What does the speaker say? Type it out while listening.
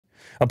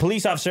A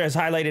police officer has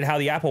highlighted how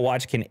the Apple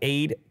Watch can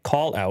aid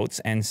call-outs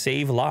and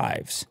save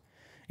lives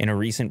in a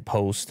recent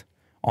post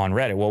on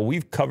Reddit. Well,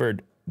 we've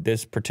covered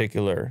this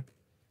particular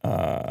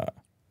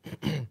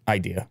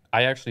idea.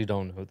 I actually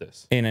don't know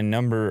this. In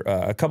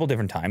a couple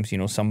different times. You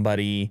know,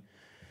 somebody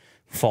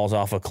falls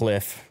off a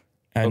cliff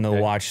and the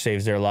watch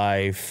saves their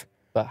life.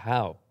 But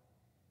how?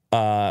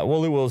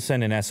 Well, it will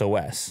send an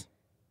SOS.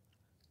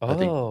 Oh. I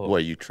think,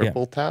 what, you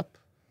triple tap?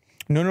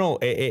 No.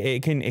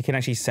 It can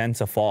actually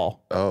sense a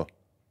fall. Oh.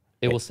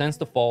 It will sense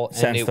the fall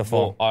and it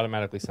will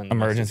automatically send the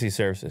emergency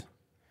services.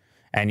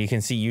 And you can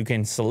see, you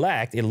can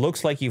select, it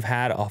looks like you've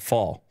had a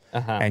fall.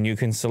 And you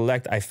can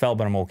select, I fell,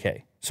 but I'm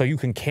okay. So you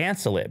can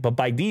cancel it. But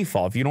by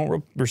default, if you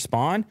don't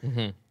respond,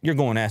 you're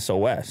going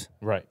SOS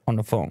on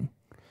the phone.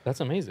 That's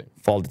amazing.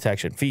 Fall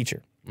detection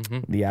feature.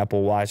 The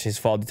Apple Watch's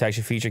fall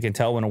detection feature can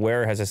tell when a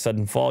wearer has a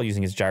sudden fall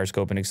using its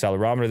gyroscope and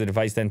accelerometer. The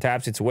device then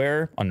taps its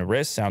wearer on the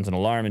wrist, sounds an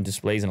alarm, and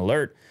displays an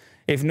alert.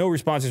 If no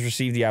response is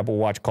received, the Apple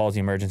Watch calls the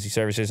emergency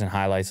services and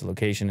highlights the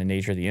location and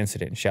nature of the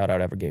incident. Shout out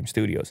Evergame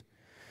Studios.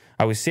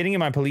 I was sitting in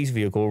my police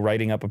vehicle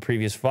writing up a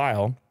previous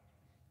file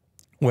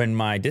when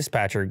my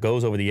dispatcher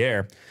goes over the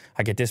air.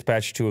 I get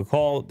dispatched to a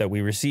call that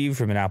we received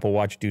from an Apple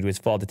Watch due to its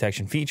fall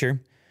detection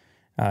feature.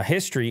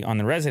 History on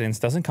the residence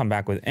doesn't come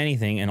back with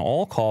anything, and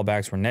all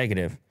callbacks were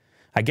negative.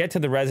 I get to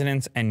the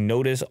residence and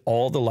notice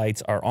all the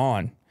lights are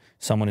on.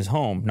 Someone is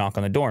home. Knock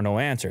on the door. No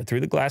answer.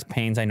 Through the glass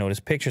panes, I notice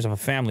pictures of a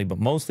family, but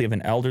mostly of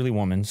an elderly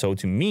woman. So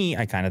to me,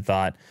 I kind of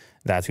thought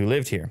that's who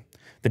lived here.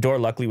 The door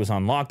luckily was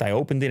unlocked. I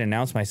opened it,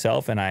 announced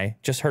myself, and I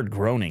just heard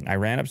groaning. I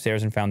ran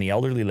upstairs and found the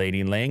elderly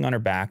lady laying on her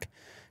back,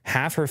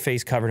 half her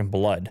face covered in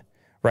blood.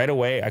 Right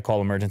away, I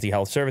called emergency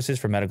health services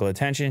for medical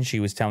attention.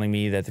 She was telling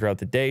me that throughout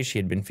the day, she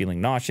had been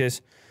feeling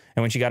nauseous,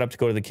 and when she got up to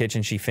go to the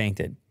kitchen, she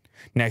fainted.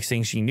 Next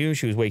thing she knew,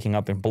 she was waking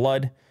up in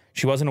blood.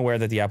 She wasn't aware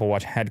that the Apple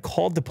Watch had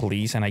called the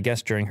police, and I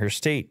guess during her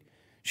state,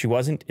 she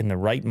wasn't in the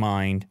right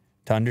mind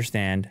to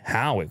understand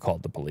how it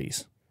called the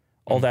police.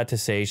 All that to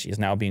say, she is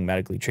now being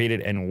medically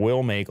treated and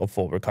will make a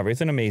full recovery.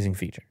 It's an amazing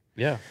feature.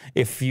 Yeah.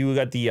 If you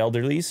got the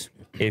elderlies,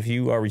 if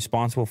you are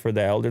responsible for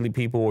the elderly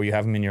people or you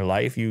have them in your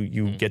life,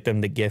 you get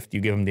them the gift,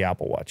 you give them the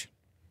Apple Watch.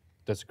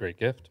 That's a great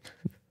gift.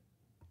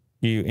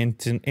 You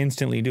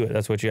instantly do it.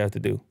 That's what you have to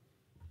do.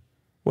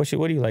 What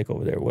do you like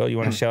over there? Will, you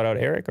want to shout out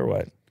Eric or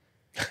what?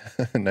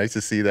 Nice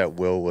to see that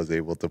Will was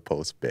able to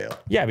post bail.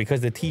 Yeah,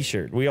 because the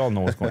T-shirt. We all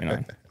know what's going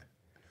on.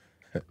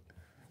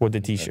 With the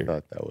T-shirt. I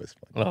thought that was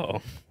fun.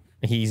 Oh.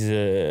 He's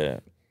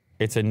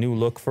it's a new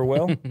look for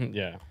Will.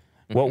 Yeah.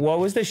 What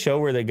was the show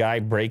where the guy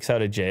breaks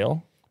out of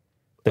jail?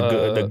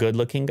 The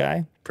good-looking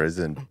guy?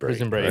 Prison Break.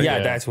 Prison Break. Right? Yeah,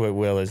 that's what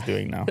Will is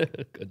doing now.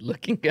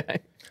 Good-looking guy.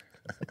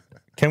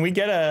 Can we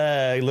get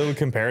a little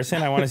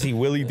comparison? I want to see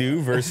Willie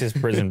Do versus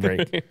Prison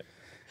Break.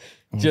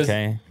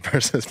 Okay.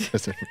 Versus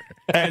Prison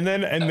Break. And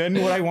then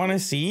what I want to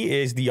see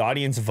is the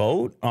audience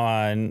vote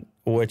on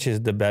which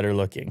is the better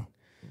looking.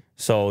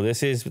 So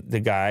this is the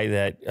guy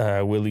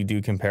that Willie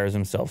Do compares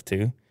himself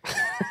to.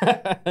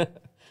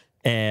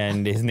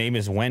 And his name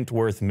is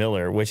Wentworth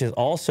Miller, which is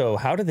also,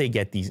 how do they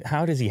get these?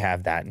 How does he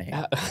have that name?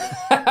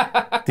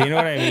 Do you know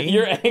what I mean?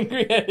 You're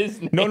angry at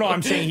his name. No,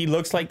 I'm saying he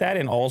looks like that,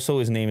 and also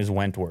his name is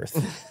Wentworth.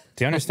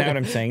 Do you understand what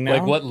I'm saying now?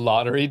 Like, what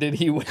lottery did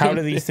he win? How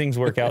do these things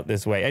work out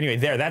this way? Anyway,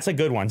 that's a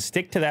good one.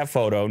 Stick to that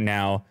photo.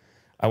 Now,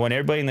 I want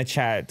everybody in the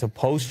chat to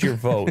post your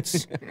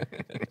votes.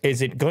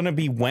 Is it going to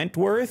be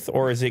Wentworth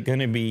or is it going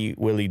to be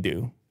Willie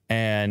Do?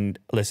 And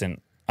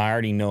listen, I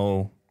already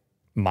know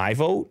my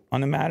vote on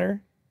the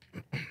matter.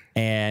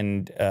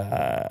 And,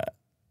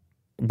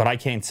 but I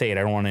can't say it.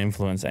 I don't want to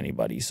influence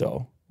anybody.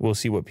 So we'll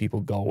see what people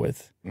go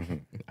with.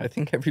 I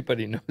think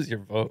everybody knows your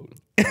vote.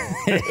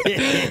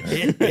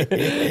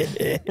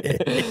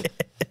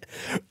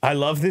 I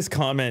love this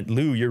comment.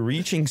 Lou, you're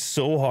reaching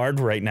so hard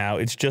right now.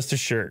 It's just a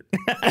shirt.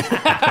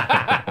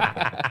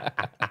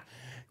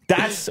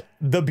 That's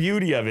the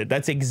beauty of it.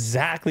 That's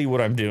exactly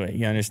what I'm doing.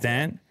 You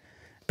understand?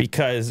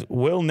 Because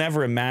Will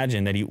never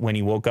imagined that when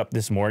he woke up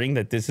this morning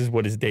that this is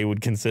what his day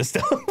would consist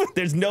of.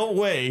 There's no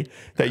way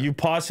that you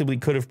possibly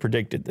could have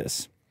predicted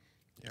this.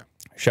 Yeah.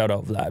 Shout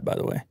out Vlad, by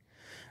the way.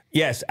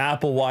 Yes,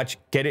 Apple Watch.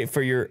 Get it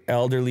for your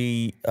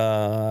elderly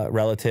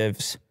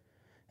relatives.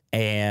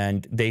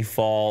 And they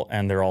fall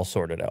and they're all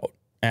sorted out.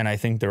 And I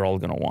think they're all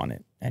going to want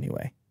it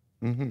anyway.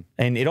 And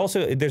it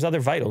also, there's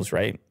other vitals,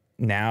 right?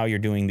 Now you're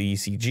doing the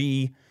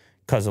ECG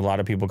because a lot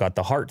of people got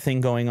the heart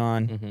thing going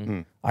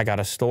on. I got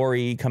a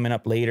story coming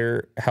up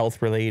later,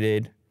 health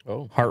related,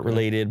 heart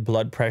related,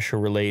 blood pressure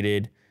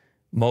related.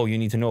 Mo, you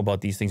need to know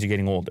about these things. You're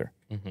getting older.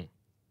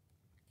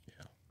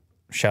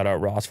 Shout out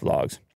Ross Vlogs.